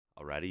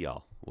Alrighty,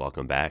 y'all.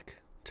 Welcome back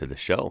to the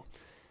show.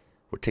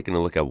 We're taking a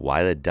look at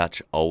why the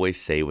Dutch always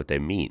say what they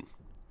mean.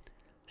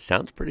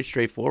 Sounds pretty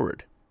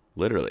straightforward,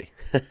 literally.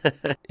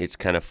 It's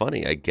kind of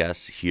funny, I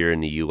guess, here in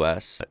the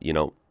U.S.,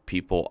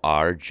 people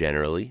are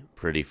generally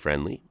pretty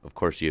friendly. Of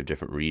course, you have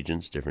different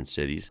regions, different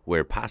cities,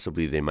 where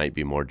possibly they might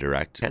be more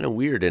direct. Kind of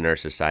weird in our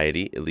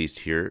society, at least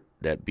here,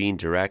 that being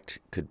direct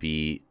could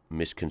be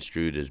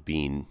misconstrued as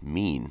being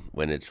mean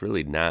when it's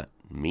really not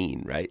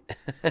mean, right?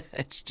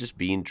 It's just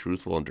being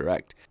truthful and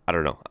direct. I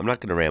don't know. I'm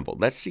not going to ramble.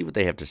 Let's see what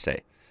they have to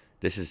say.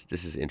 This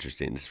is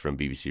interesting. This is from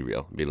BBC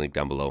Real. Be linked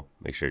down below.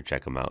 Make sure to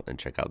check them out and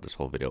check out this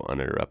whole video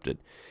uninterrupted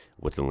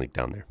with the link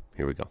down there.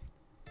 Here we go.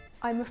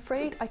 I'm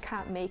afraid I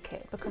can't make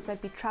it because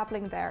I'd be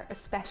travelling there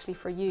especially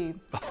for you.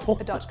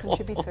 A Dutch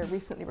contributor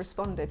recently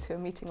responded to a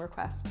meeting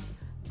request.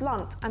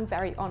 Blunt and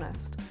very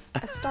honest.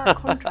 A stark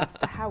contrast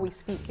to how we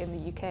speak in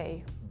the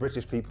UK.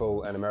 British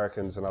people and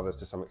Americans and others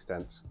to some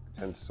extent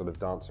tend to sort of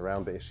dance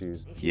around the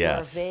issues. If you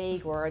are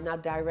vague or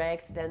not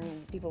direct,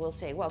 then people will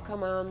say, well,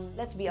 come on,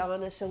 let's be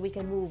honest so we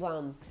can move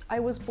on. I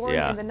was born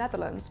in the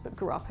Netherlands but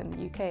grew up in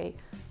the UK,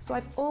 so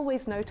I've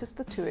always noticed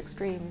the two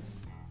extremes.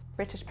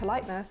 British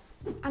politeness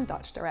and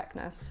Dutch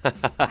directness.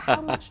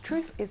 How much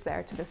truth is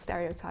there to this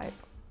stereotype?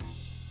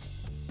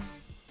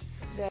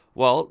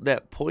 Well,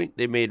 that point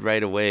they made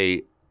right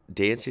away,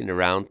 dancing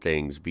around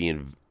things,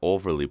 being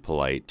overly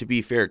polite, to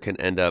be fair, can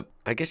end up,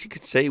 I guess you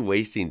could say,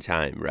 wasting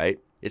time, right?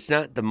 It's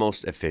not the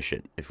most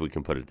efficient, if we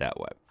can put it that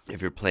way.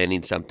 If you're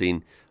planning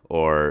something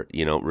or,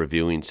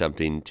 reviewing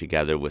something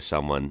together with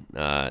someone,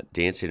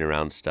 dancing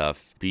around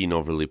stuff, being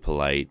overly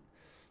polite,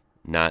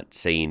 not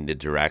saying the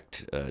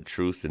direct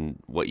truth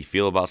and what you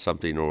feel about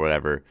something or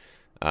whatever,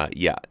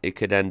 it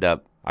could end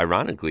up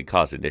ironically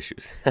causing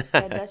issues.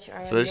 So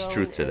there's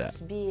truth to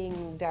that.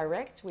 Being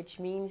direct, which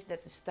means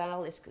that the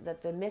style is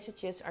that the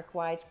messages are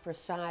quite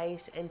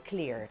precise and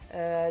clear.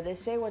 They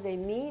say what they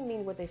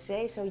mean what they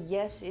say. So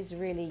yes is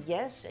really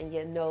yes, and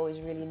yet no is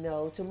really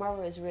no.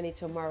 Tomorrow is really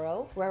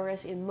tomorrow.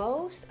 Whereas in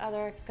most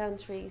other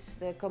countries,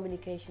 the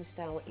communication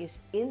style is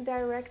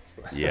indirect.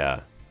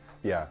 Yeah.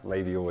 Yeah,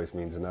 maybe always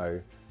means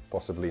no.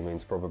 Possibly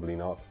means probably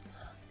not.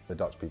 The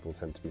Dutch people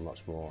tend to be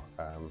much more,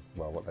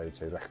 what they would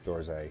say, recht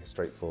door zee,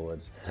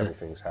 straightforward, telling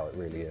things how it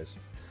really is,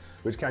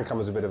 which can come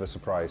as a bit of a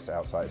surprise to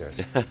outsiders.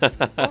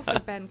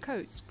 Author Ben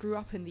Coates grew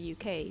up in the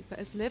UK, but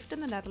has lived in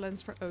the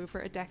Netherlands for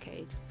over a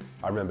decade.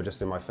 I remember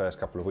just in my first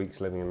couple of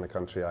weeks living in the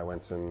country, I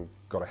went and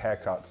got a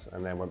haircut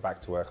and then went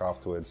back to work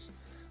afterwards.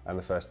 And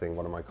the first thing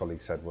one of my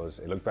colleagues said was,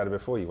 it looked better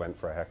before you went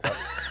for a haircut.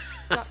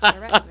 Dutch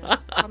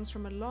directness comes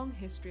from a long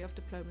history of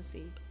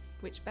diplomacy,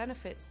 which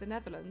benefits the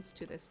Netherlands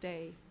to this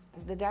day.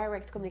 The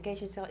direct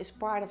communication style is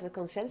part of the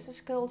consensus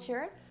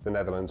culture. The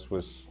Netherlands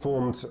was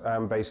formed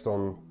based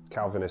on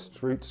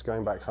Calvinist roots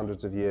going back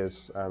hundreds of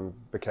years,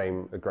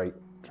 became a great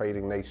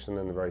trading nation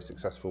and a very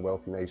successful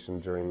wealthy nation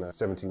during the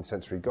 17th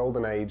century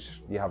golden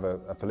age. You have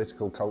a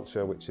political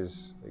culture which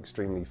is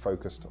extremely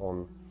focused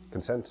on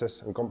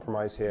consensus and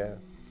compromise here.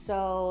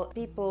 So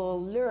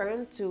people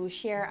learn to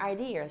share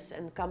ideas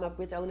and come up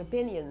with own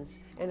opinions.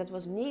 And it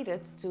was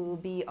needed to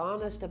be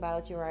honest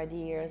about your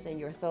ideas and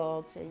your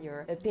thoughts and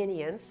your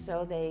opinions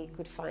so they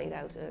could find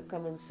out a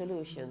common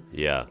solution.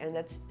 Yeah. And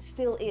that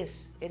still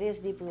is. It is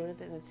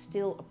deep-rooted and it's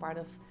still a part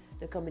of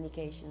the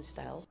communication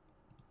style.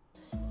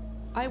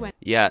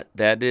 Yeah,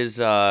 that is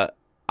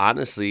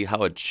honestly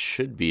how it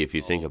should be if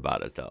you think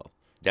about it, though.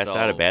 That's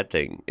not a bad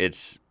thing.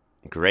 It's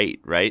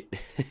great, right?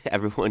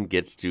 Everyone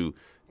gets to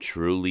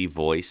truly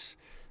voice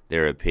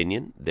their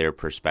opinion, their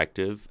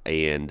perspective,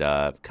 and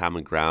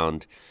common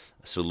ground,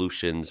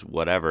 solutions,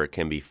 whatever,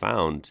 can be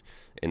found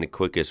in the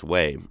quickest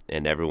way.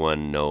 And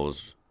everyone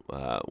knows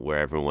where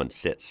everyone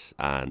sits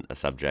on a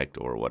subject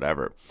or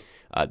whatever.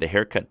 The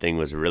haircut thing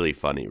was really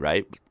funny,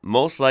 right?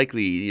 Most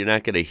likely, you're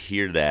not going to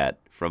hear that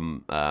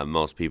from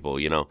most people.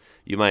 You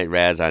might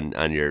razz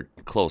on your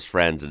close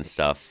friends and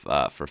stuff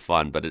for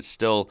fun, but it's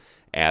still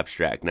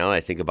abstract. Now that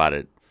I think about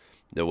it,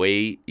 the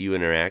way you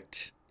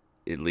interact,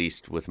 at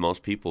least with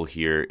most people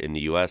here in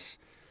the U.S.,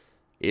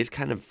 is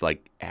kind of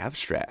like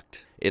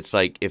abstract. It's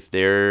like if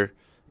there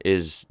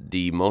is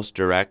the most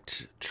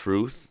direct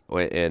truth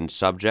and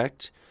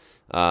subject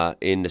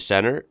in the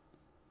center,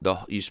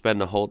 you spend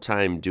the whole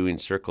time doing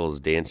circles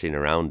dancing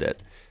around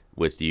it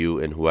with you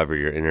and whoever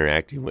you're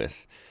interacting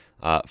with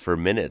for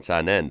minutes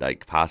on end,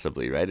 like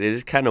possibly, right? It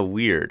is kind of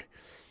weird.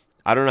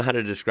 I don't know how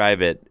to describe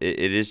it.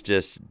 It is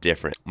just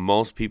different.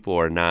 Most people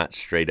are not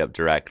straight up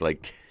direct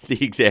like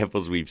the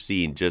examples we've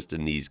seen just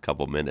in these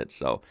couple minutes.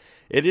 So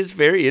it is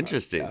very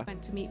interesting. I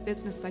went to meet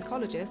business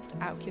psychologist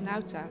Aukje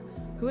Nauta,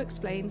 who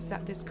explains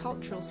that this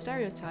cultural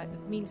stereotype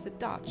means the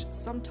Dutch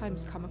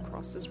sometimes come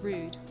across as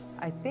rude.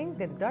 I think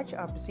that the Dutch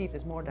are perceived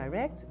as more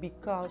direct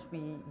because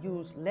we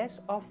use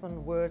less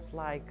often words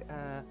like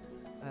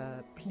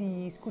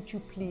please, could you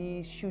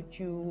please, should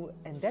you,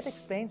 and that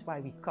explains why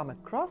we come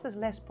across as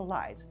less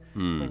polite.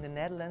 In the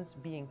Netherlands,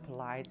 being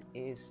polite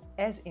is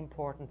as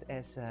important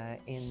as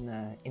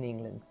in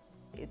England.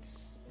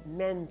 It's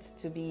meant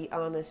to be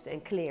honest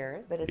and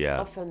clear, but it's Yeah.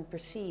 often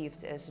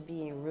perceived as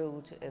being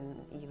rude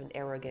and even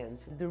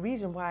arrogant. The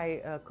reason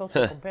why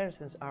cultural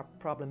comparisons are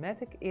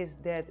problematic is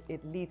that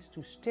it leads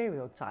to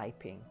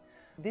stereotyping.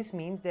 This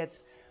means that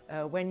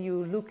when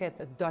you look at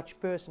a Dutch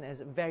person as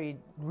very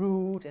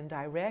rude and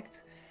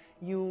direct,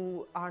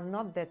 you are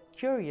not that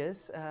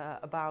curious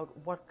about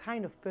what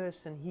kind of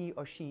person he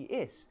or she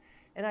is.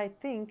 And I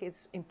think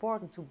it's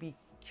important to be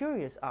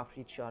curious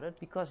after each other,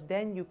 because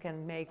then you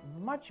can make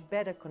much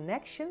better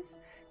connections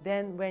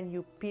than when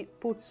you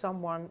put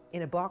someone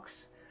in a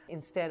box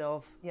instead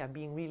of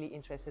being really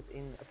interested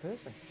in a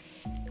person.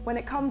 When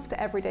it comes to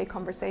everyday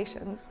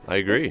conversations, I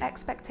agree. this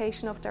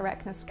expectation of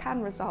directness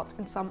can result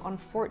in some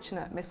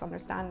unfortunate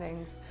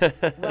misunderstandings.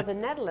 Well, the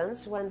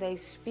Netherlands, when they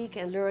speak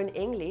and learn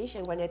English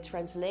and when they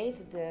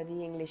translate the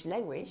English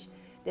language,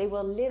 they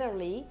will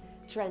literally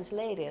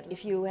translate it.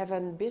 If you have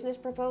a business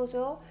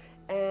proposal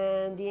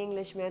and the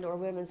Englishman or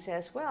woman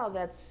says, well,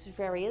 that's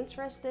very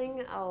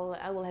interesting,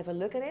 I will have a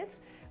look at it,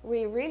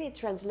 we really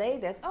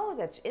translate that, oh,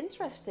 that's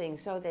interesting,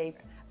 so they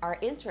are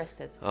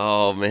interested.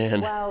 Oh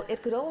man. Well,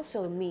 it could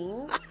also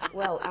mean,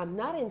 well, I'm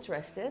not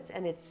interested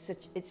and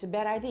it's a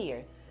bad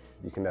idea.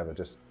 You can never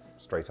just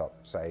straight up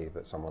say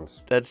that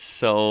someone's... That's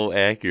so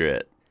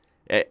accurate.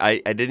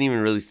 I didn't even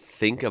really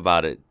think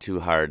about it too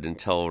hard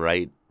until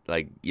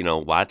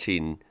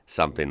watching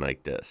something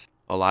like this.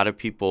 A lot of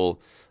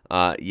people,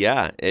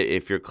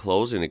 if you're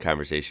closing a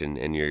conversation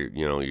and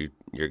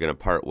you're gonna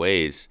part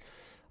ways,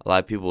 a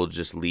lot of people will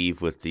just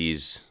leave with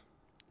these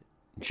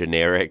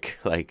generic,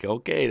 like,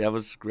 okay, that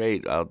was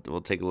great,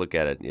 we'll take a look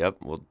at it. Yep,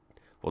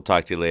 we'll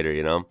talk to you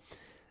later.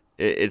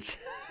 It's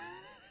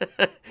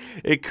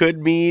it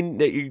could mean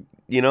that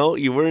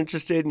you were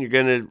interested and you're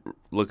gonna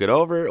look it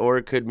over, or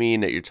it could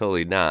mean that you're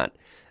totally not,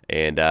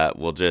 and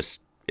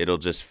it'll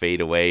just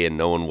fade away and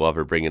no one will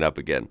ever bring it up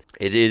again.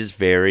 It is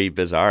very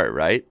bizarre,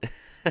 right?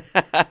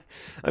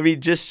 I mean,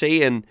 just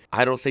saying,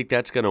 I don't think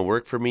that's going to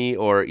work for me,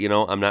 or,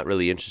 I'm not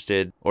really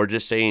interested, or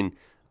just saying,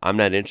 I'm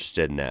not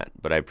interested in that,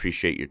 but I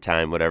appreciate your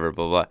time, whatever,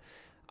 blah, blah.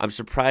 I'm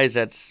surprised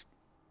that's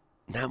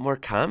not more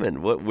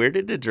common. Where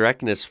did the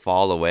directness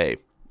fall away?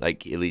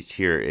 Like, at least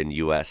here in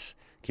U.S.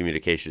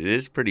 communication. It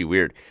is pretty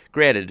weird.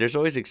 Granted, there's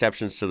always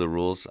exceptions to the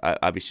rules.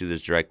 Obviously,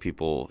 there's direct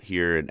people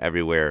here and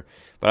everywhere,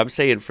 but I'm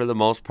saying for the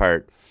most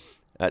part,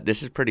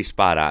 this is pretty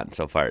spot on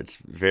so far. It's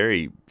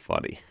very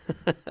funny.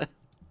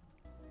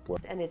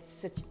 And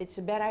it's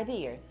a bad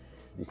idea.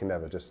 You can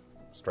never just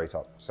straight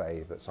up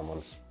say that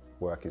someone's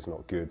work is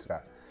not good.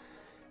 That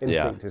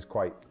instinct is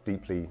quite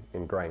deeply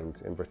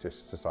ingrained in British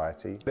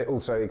society. It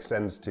also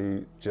extends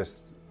to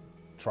just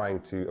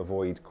trying to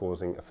avoid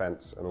causing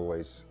offence and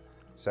always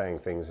saying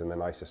things in the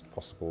nicest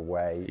possible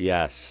way.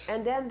 Yes.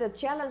 And then the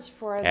challenge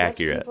for Dutch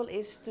people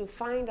is to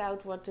find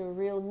out what the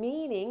real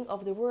meaning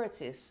of the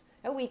words is.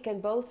 And we can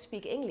both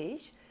speak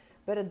English,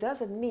 but it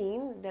doesn't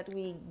mean that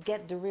we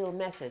get the real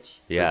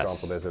message. Yes. For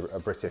example, there's a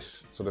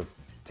British sort of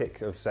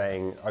tick of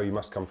saying, oh, you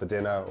must come for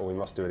dinner, or we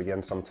must do it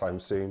again sometime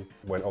soon,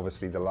 when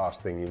obviously the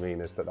last thing you mean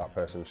is that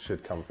person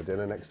should come for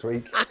dinner next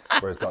week,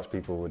 whereas Dutch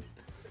people would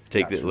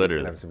take it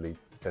literally. Inevitably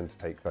tend to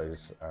take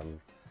those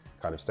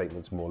kind of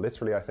statements more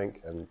literally, I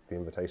think, and the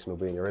invitation will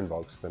be in your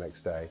inbox the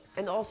next day.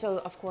 And also,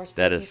 of course, for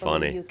that is people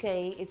funny. in the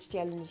UK, it's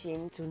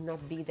challenging to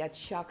not be that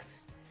shocked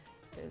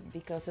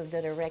because of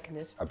the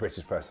directness. A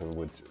British person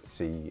would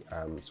see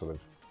sort of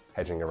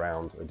hedging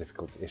around a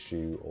difficult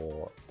issue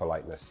or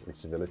politeness and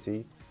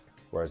civility,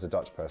 whereas a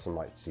Dutch person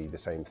might see the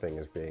same thing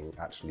as being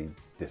actually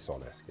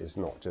dishonest. It's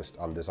not just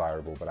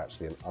undesirable, but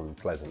actually an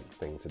unpleasant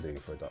thing to do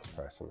for a Dutch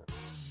person.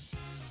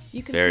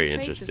 You can see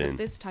traces of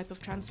this type of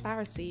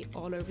transparency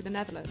all over the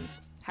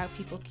Netherlands. How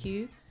people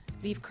queue,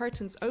 leave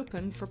curtains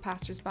open for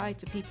passers-by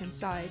to peep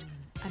inside,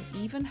 and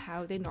even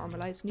how they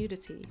normalise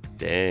nudity.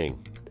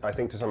 Dang. I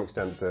think to some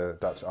extent the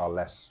Dutch are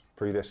less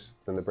prudish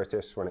than the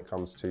British when it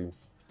comes to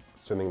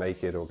swimming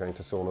naked or going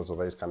to saunas or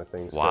those kind of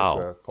things. Wow.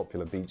 Go to a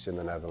popular beach in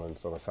the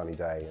Netherlands on a sunny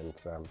day, and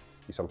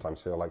you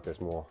sometimes feel like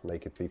there's more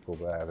naked people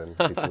there than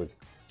people with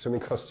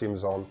swimming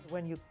costumes on.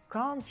 When you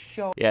can't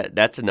show... Yeah,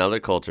 that's another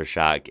culture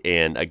shock.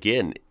 And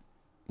again,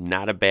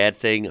 not a bad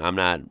thing. I'm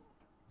not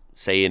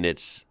saying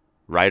it's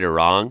right or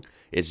wrong.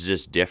 It's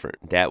just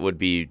different. That would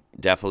be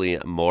definitely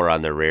more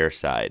on the rare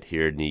side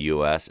here in the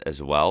U.S.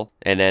 as well.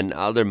 And then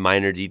other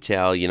minor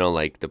detail,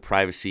 like the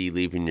privacy,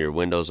 leaving your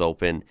windows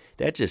open,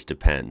 that just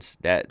depends.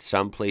 That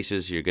some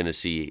places you're going to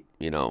see,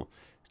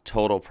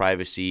 total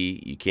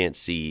privacy. You can't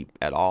see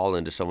at all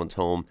into someone's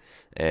home.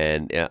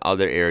 And in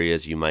other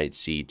areas you might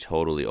see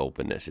totally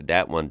openness.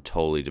 That one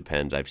totally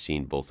depends. I've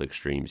seen both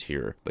extremes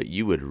here. But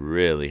you would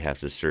really have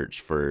to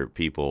search for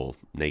people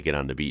naked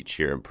on the beach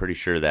here. I'm pretty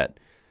sure that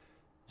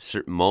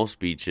most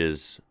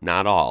beaches,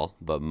 not all,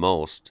 but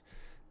most,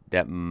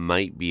 that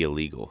might be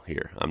illegal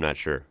here. I'm not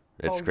sure.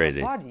 It's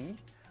crazy. Body,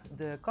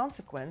 the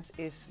consequence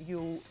is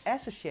you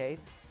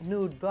associate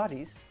nude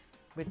bodies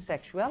with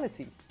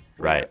sexuality.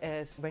 Right.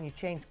 Whereas when you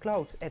change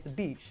clothes at the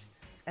beach,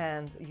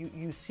 and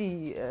you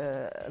see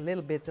a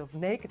little bit of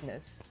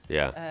nakedness,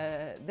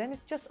 then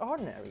it's just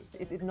ordinary.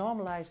 It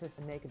normalizes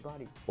a naked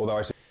body.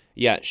 Although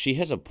yeah, she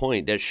has a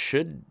point. That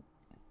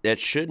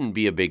shouldn't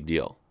be a big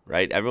deal,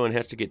 right? Everyone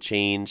has to get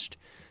changed.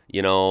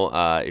 You know,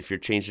 if you're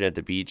changing at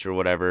the beach or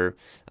whatever,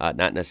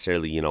 not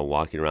necessarily, you know,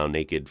 walking around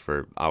naked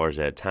for hours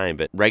at a time,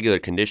 but regular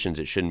conditions,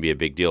 it shouldn't be a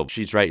big deal.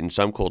 She's right. In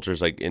some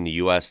cultures, like in the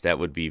U.S., that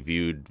would be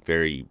viewed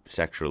very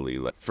sexually.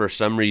 For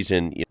some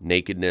reason,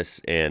 nakedness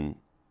and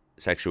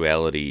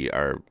sexuality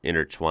are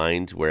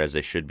intertwined, whereas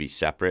they should be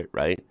separate,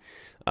 right?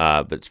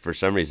 But for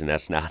some reason,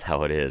 that's not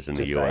how it is in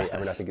the U.S. I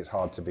mean, I think it's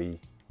hard to be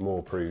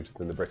more prude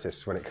than the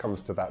British when it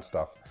comes to that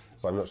stuff.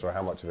 So I'm not sure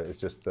how much of it is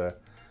just the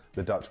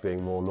Dutch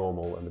being more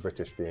normal and the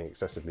British being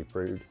excessively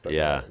prude, but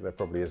yeah, there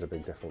probably is a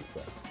big difference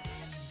there.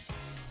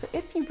 So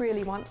if you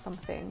really want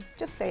something,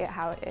 just say it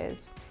how it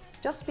is.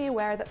 Just be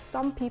aware that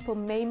some people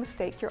may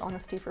mistake your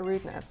honesty for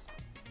rudeness.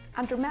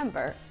 And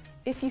remember,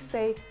 if you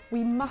say,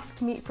 "We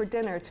must meet for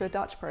dinner" to a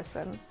Dutch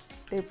person,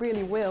 they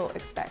really will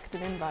expect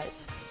an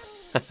invite.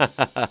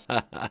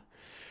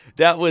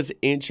 That was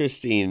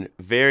interesting,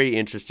 very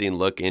interesting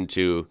look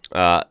into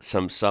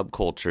some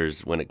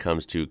subcultures when it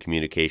comes to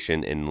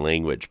communication and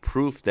language.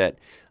 Proof that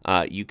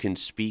you can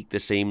speak the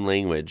same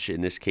language.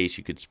 In this case,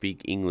 you could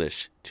speak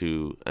English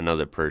to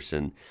another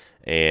person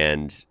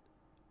and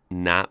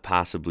not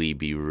possibly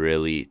be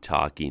really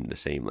talking the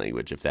same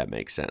language, if that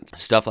makes sense.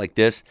 Stuff like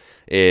this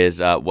is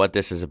what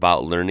this is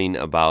about, learning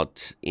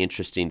about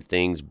interesting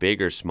things,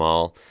 big or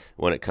small,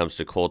 when it comes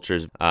to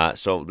cultures.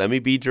 So let me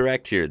be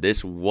direct here.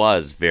 This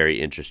was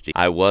very interesting.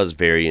 I was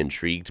very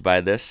intrigued by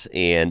this,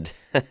 and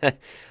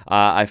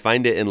I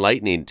find it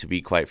enlightening, to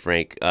be quite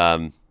frank.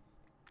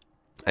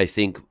 I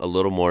think a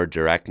little more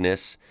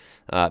directness,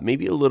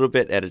 maybe a little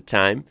bit at a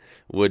time,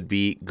 would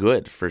be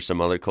good for some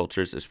other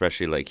cultures,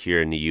 especially like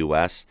here in the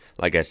U.S.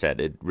 Like I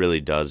said, it really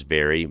does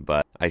vary,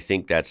 but I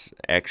think that's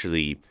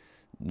actually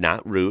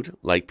not rude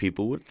like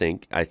people would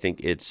think. I think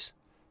it's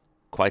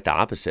quite the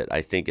opposite.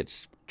 I think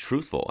it's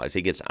truthful. I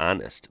think it's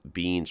honest,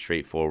 being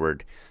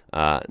straightforward,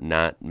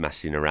 not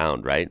messing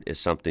around, right, is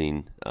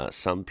something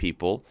some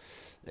people,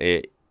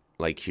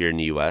 like here in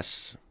the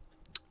U.S.,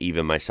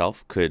 even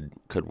myself, could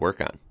work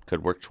on,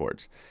 could work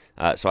towards.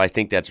 So I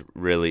think that's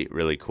really,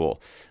 really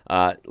cool.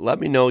 Let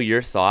me know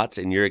your thoughts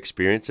and your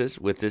experiences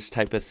with this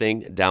type of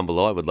thing down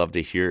below. I would love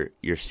to hear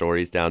your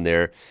stories down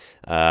there.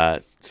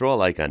 Throw a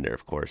like on there,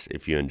 of course,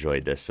 if you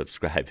enjoyed this.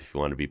 Subscribe if you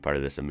want to be part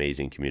of this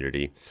amazing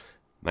community.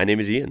 My name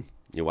is Ian.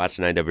 You're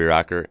watching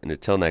IWrocker, and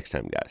until next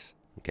time, guys,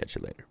 I'll catch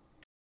you later.